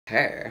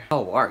Hey,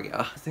 how are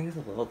ya? This thing is a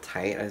little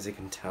tight, as you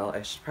can tell.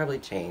 I should probably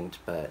change,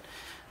 but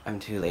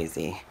I'm too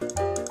lazy.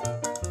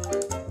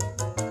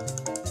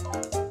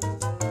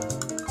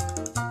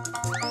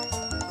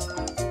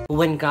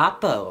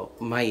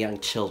 Wengapo, my young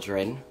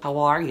children. How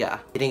are ya?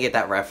 You didn't get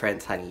that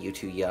reference, honey. You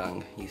too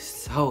young. You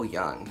so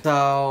young.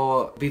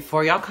 So,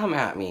 before y'all come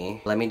at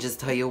me, let me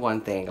just tell you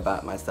one thing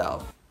about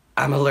myself.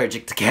 I'm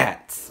allergic to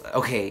cats.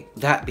 Okay,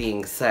 that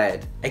being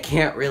said, I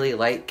can't really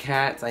like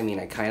cats. I mean,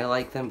 I kind of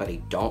like them, but I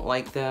don't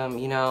like them,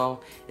 you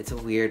know? It's a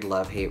weird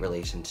love-hate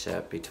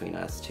relationship between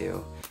us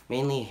two.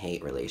 Mainly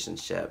hate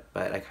relationship,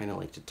 but I kind of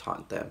like to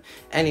taunt them.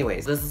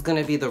 Anyways, this is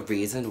gonna be the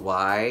reason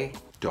why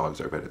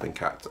dogs are better than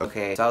cats.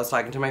 Okay, so I was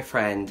talking to my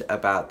friend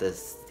about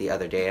this the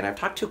other day, and I've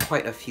talked to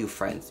quite a few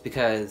friends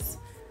because,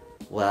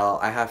 well,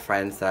 I have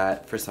friends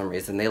that for some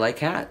reason they like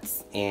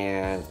cats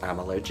and I'm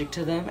allergic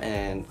to them,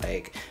 and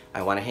like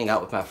I want to hang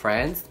out with my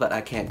friends but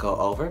I can't go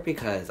over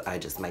because I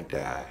just might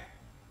die.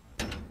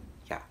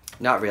 Yeah,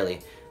 not really.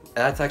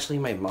 That's actually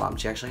my mom.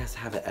 She actually has to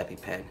have an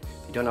EpiPen.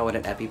 If you don't know what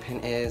an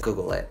EpiPen is,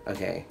 Google it,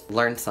 okay?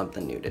 Learn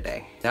something new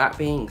today. That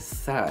being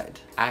said,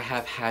 I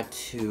have had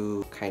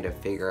to kind of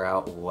figure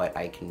out what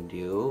I can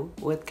do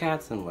with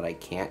cats and what I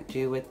can't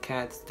do with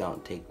cats.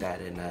 Don't take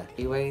that in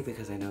a way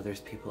because I know there's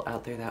people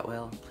out there that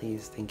will.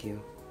 Please, thank you.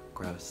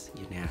 Gross,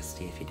 you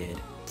nasty if you did.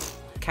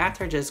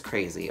 Cats are just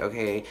crazy,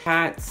 okay?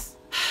 Cats,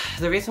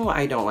 the reason why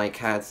I don't like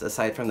cats,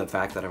 aside from the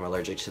fact that I'm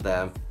allergic to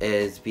them,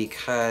 is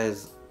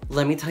because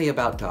let me tell you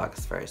about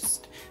dogs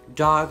first.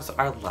 Dogs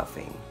are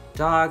loving.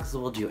 Dogs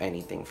will do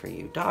anything for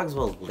you. Dogs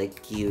will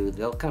lick you,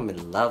 they'll come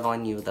and love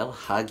on you, they'll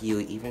hug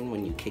you even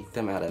when you kick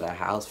them out of the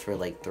house for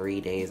like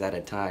 3 days at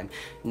a time.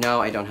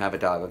 No, I don't have a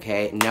dog,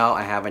 okay? No,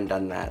 I haven't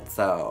done that,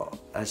 so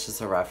that's just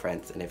a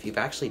reference. And if you've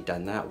actually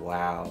done that,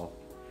 wow.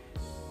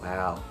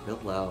 Wow, real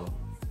low.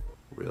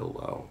 Real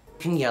low. You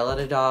can yell at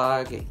a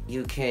dog,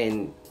 you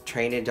can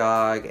train a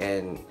dog,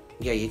 and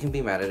yeah, you can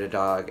be mad at a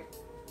dog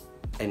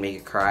and make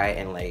it cry,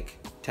 and like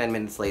 10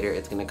 minutes later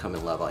it's gonna come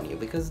and love on you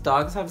because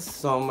dogs have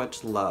so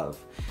much love.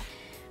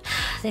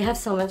 They have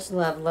so much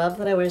love. Love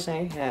that I wish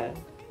I had.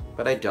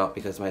 But I don't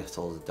because my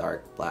soul's a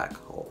dark black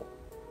hole.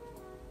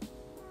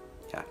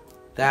 Yeah.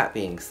 That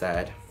being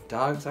said,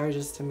 dogs are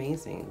just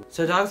amazing.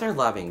 So dogs are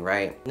loving,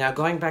 right? Now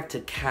going back to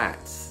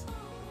cats.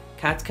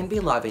 Cats can be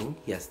loving.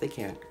 Yes, they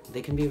can.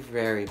 They can be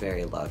very,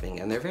 very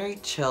loving, and they're very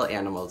chill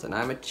animals, and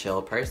I'm a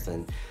chill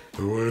person.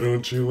 Why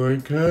don't you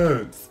like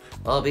cats?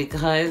 Well,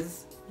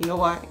 because, you know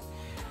why?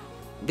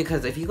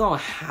 Because if you're gonna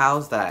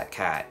house that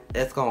cat,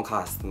 it's gonna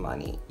cost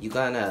money. You're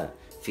gonna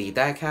feed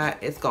that cat,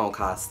 it's gonna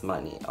cost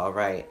money,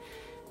 alright?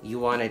 You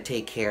wanna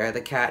take care of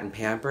the cat and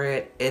pamper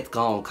it, it's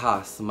gonna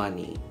cost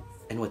money.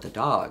 And with the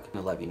dog, I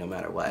love you no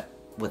matter what.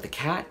 With the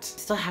cat, you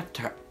still have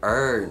to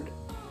earn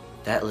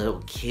that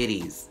little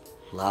kitty's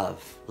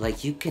love.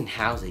 Like, you can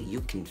house it,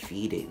 you can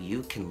feed it,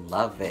 you can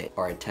love it,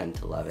 or attempt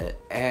to love it,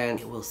 and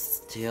it will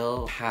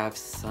still have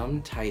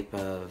some type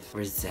of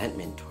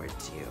resentment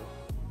towards you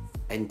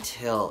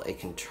until it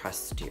can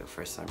trust you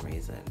for some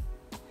reason.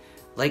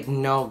 Like,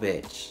 no,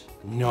 bitch.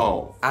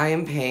 No. I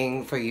am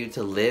paying for you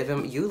to live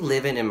in, you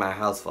living in my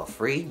house for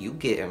free, you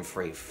getting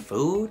free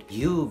food,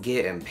 you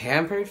getting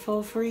pampered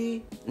for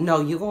free.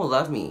 No, you gonna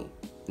love me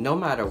no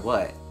matter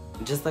what,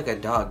 just like a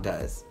dog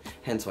does.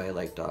 Hence why I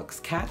like dogs.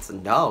 Cats,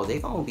 no, they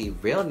gonna be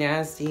real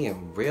nasty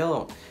and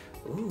real,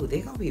 ooh,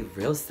 they gonna be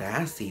real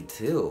sassy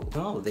too.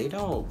 No, they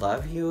don't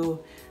love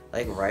you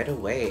like right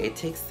away. It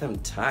takes some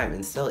time,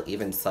 and still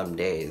even some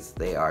days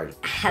they are,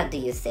 How do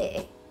you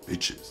say?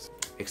 Bitches.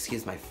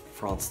 excuse my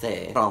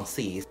Francis,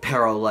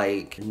 pero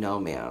like, no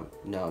ma'am,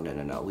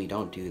 no, we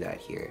don't do that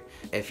here.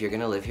 If you're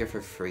gonna live here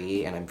for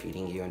free and I'm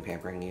feeding you and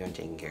pampering you and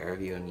taking care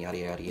of you and yada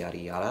yada yada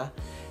yada,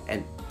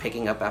 and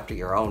picking up after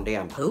your own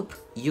damn poop,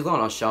 you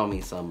gonna show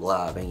me some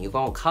love and you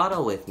gonna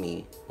cuddle with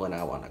me when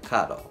I wanna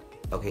cuddle.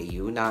 Okay,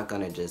 you not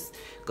gonna just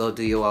go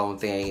do your own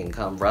thing and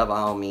come rub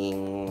on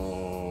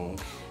me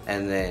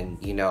and then,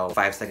 you know,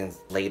 5 seconds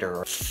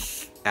later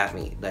at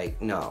me.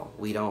 Like, no,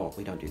 we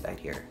don't do that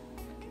here.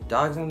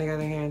 Dogs, on the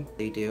other hand,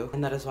 they do,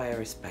 and that is why I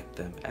respect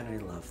them and I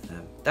love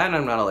them. And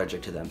I'm not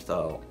allergic to them,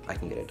 so I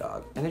can get a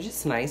dog. And they're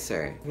just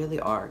nicer, they really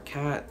are.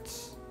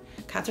 Cats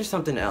are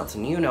something else,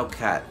 and you know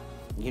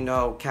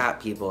cat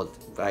people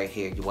right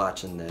here, you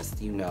watching this,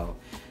 you know,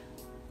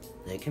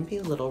 they can be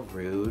little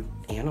rude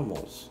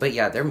animals. But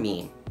yeah, they're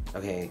mean.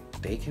 Okay,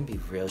 they can be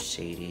real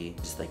shady,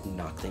 just like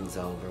knock things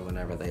over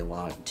whenever they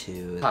want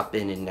to, pop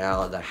in and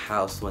out of the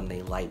house when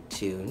they like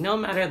to. No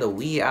matter the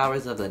wee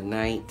hours of the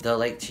night, they'll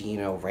like to, you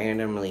know,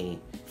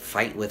 randomly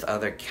fight with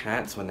other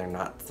cats when they're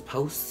not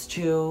supposed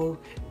to.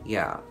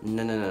 Yeah,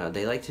 no,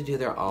 they like to do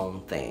their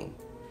own thing.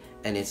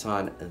 And it's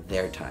on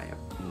their time,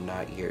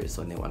 not yours,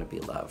 when they want to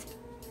be loved.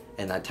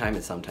 And that time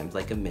is sometimes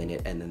like a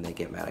minute, and then they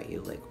get mad at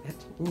you like, what?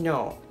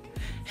 No.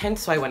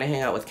 Hence why when I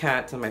hang out with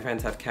cats and my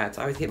friends have cats,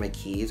 I always get my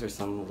keys or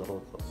some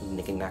little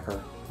nigga-knacker.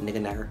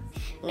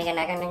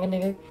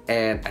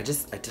 And I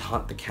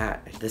taunt the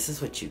cat. This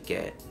is what you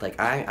get. Like,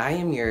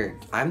 I'm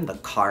the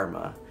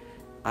karma.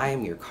 I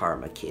am your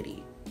karma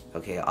kitty.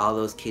 Okay, all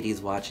those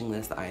kitties watching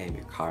this, I am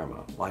your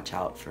karma. Watch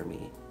out for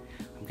me.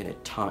 I'm gonna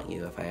taunt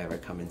you if I ever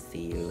come and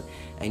see you.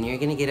 And you're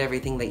gonna get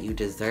everything that you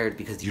deserve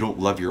because You don't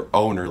love your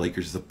owner like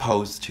you're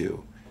supposed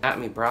to. at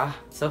me, brah.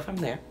 So from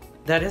there,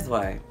 that is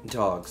why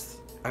dogs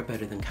are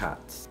better than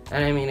cats.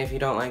 And I mean, if you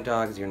don't like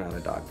dogs, you're not a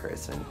dog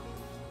person.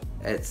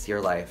 It's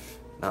your life,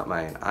 not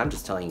mine. I'm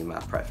just telling you my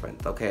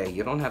preference, okay?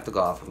 You don't have to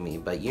go off of me,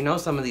 but you know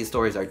some of these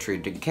stories are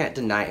true. You can't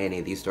deny any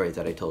of these stories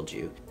that I told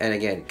you. And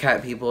again,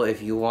 cat people,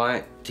 if you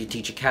want to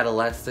teach a cat a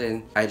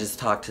lesson, I just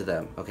talk to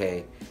them,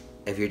 okay?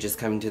 If you're just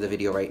coming to the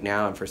video right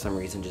now and for some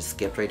reason just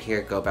skipped right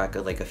here, go back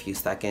like a few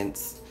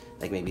seconds,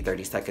 like maybe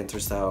 30 seconds or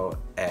so,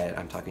 and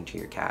I'm talking to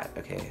your cat,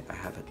 okay? I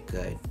have a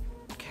good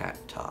cat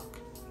talk,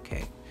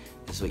 okay?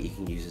 This is what you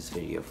can use this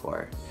video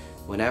for.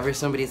 Whenever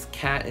somebody's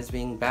cat is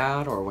being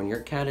bad or when your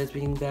cat is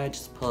being bad,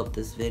 just pull up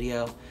this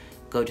video,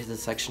 go to the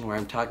section where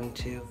I'm talking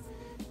to,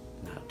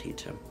 and I'll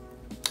teach them.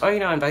 Or, you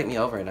know, invite me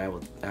over and I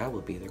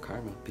will be their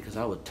karma because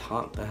I will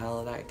taunt the hell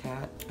of that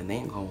cat and they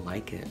ain't gonna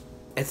like it.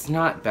 It's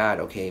not bad,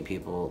 okay,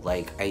 people?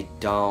 Like, I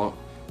don't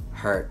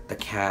hurt the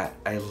cat.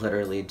 I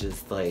literally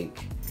just,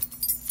 like...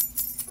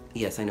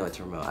 Yes, I know it's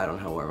remote. I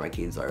don't know where my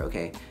keys are,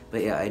 okay?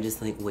 But yeah, I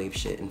just, like, wave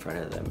shit in front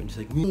of them and just,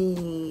 like,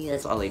 me.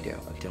 That's all I do.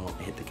 I don't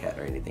hit the cat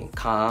or anything.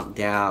 Calm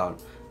down.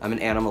 I'm an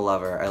animal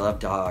lover. I love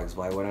dogs.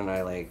 Why wouldn't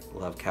I, like,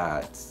 love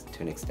cats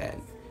to an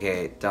extent?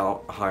 Okay,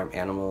 don't harm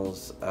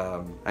animals.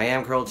 I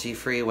am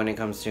cruelty-free when it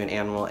comes to an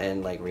animal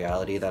in, like,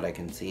 reality that I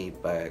can see,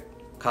 but...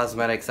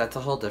 Cosmetics, that's a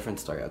whole different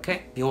story,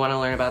 okay? If you want to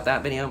learn about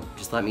that video,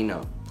 just let me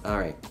know.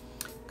 Alright,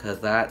 because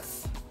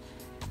that's...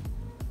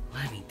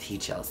 Let me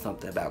teach y'all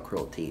something about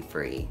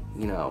cruelty-free.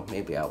 You know,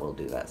 maybe I will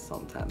do that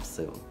sometime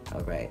soon,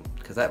 alright?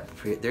 Because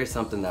there's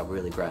something that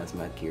really grinds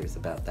my gears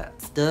about that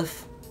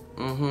stuff.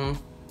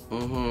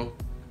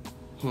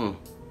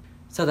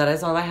 So that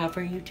is all I have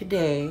for you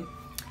today.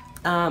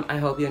 I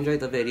hope you enjoyed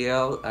the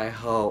video. I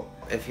hope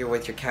if you're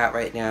with your cat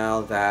right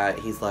now that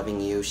he's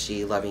loving you,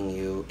 she loving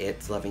you,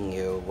 it's loving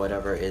you,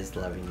 whatever is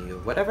loving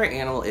you, whatever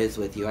animal is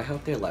with you, I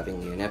hope they're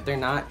loving you. And if they're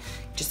not,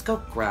 just go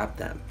grab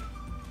them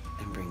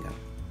and bring them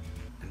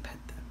and pet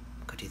them.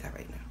 Go do that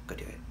right now. Go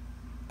do it.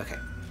 Okay,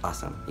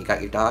 awesome. You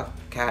got your dog,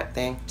 cat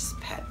thing, just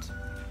pet.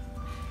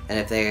 And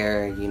if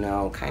they're, you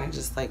know, kind of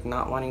just like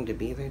not wanting to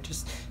be there,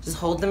 just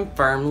hold them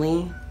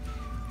firmly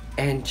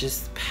and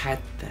just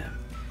pet them.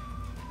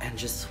 And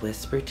just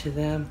whisper to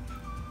them,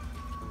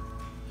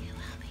 "You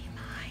will be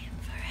mine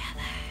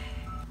forever."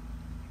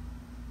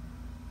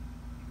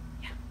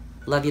 Yeah.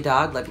 Love your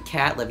dog, love your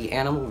cat, love your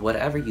animal,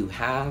 whatever you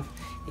have.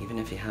 Even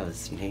if you have a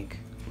snake,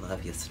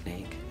 love your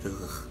snake.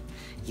 Ugh.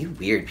 You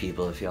weird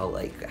people if y'all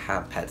like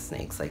have pet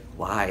snakes. Like,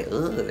 why?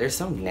 Ugh, they're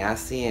so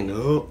nasty and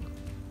ugh.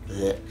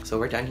 So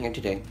we're done here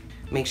today.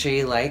 Make sure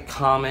you like,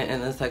 comment in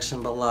the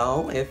section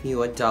below if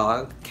you a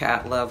dog,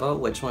 cat lover,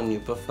 which one you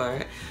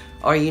prefer.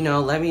 Or, you know,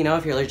 let me know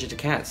if you're allergic to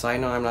cats so I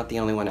know I'm not the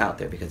only one out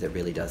there because it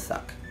really does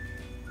suck.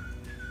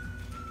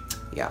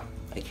 Yeah,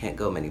 I can't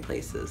go many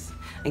places.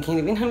 I can't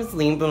even have a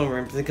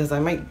sleepover because I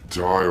might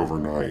Die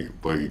overnight,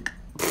 like...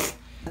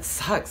 That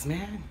sucks,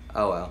 man.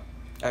 Oh well,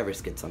 I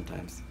risk it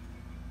sometimes.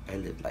 I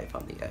live life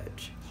on the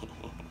edge.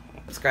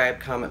 Subscribe,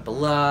 comment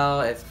below,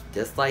 if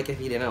dislike if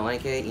you didn't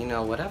like it, you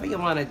know, whatever you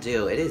want to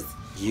do, it is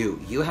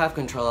you. You have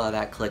control of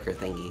that clicker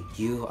thingy.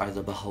 You are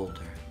the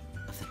beholder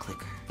of the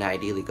clicker. Now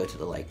ideally go to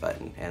the like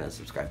button and the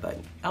subscribe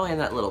button. Oh, and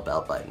that little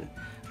bell button.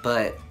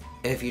 But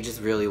if you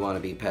just really want to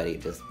be petty,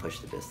 just push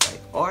the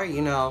dislike. Or,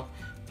 you know,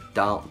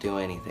 don't do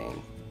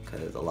anything.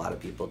 Because a lot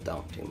of people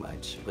don't do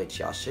much. Which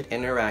y'all should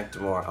interact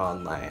more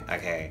online.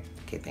 Okay?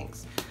 Okay,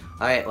 thanks.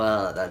 Alright,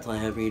 well, that's all I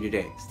have for you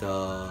today. So,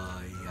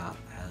 yeah,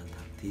 I'll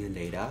talk to you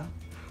later.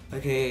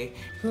 Okay.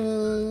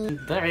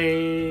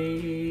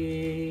 Bye.